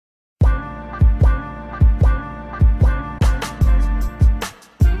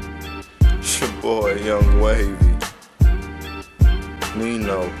boy, Young Wavy,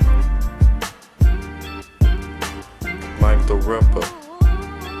 Nino, Mike the Ripper,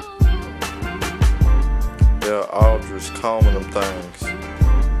 yeah, Aldridge calming them things,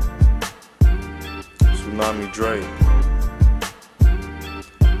 Tsunami Dre,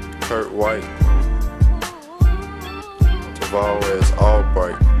 Kurt White, Tavares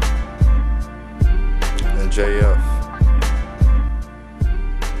Albright, and JF.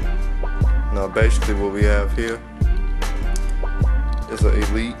 Now basically what we have here is an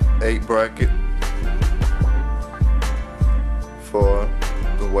Elite 8 bracket for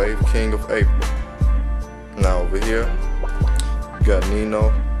the Wave King of April. Now over here you got Nino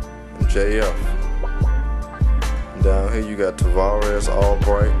and JF. And down here you got Tavares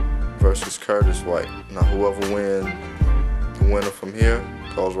Albright versus Curtis White. Now whoever wins, the winner from here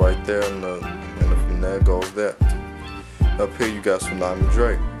goes right there, and the winner from there goes there. Up here you got Tsunami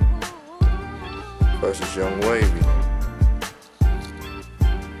Dre versus Young Wavy.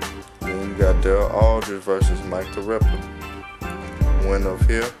 Then you got Daryl Aldridge versus Mike the Ripper. The winner of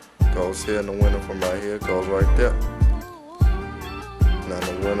here goes here, and the winner from right here goes right there. Now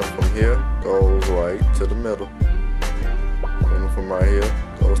the winner from here goes right to the middle. The winner from right here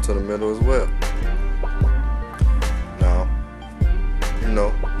goes to the middle as well. Now, you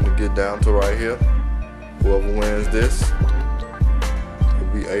know, when you get down to right here, whoever wins this will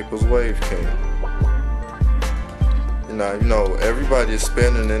be April's Wave King. You know, everybody is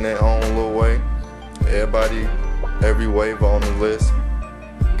spinning in their own little way. Every wave on the list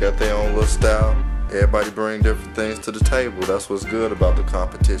got their own little style. Everybody bring different things to the table. That's what's good about the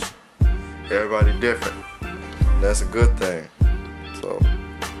competition. Everybody different. That's a good thing. So,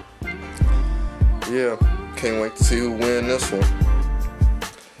 yeah, can't wait to see who win this one.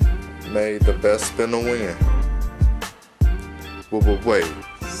 May the best spinner win. Wait,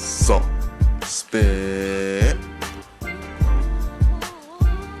 some spin.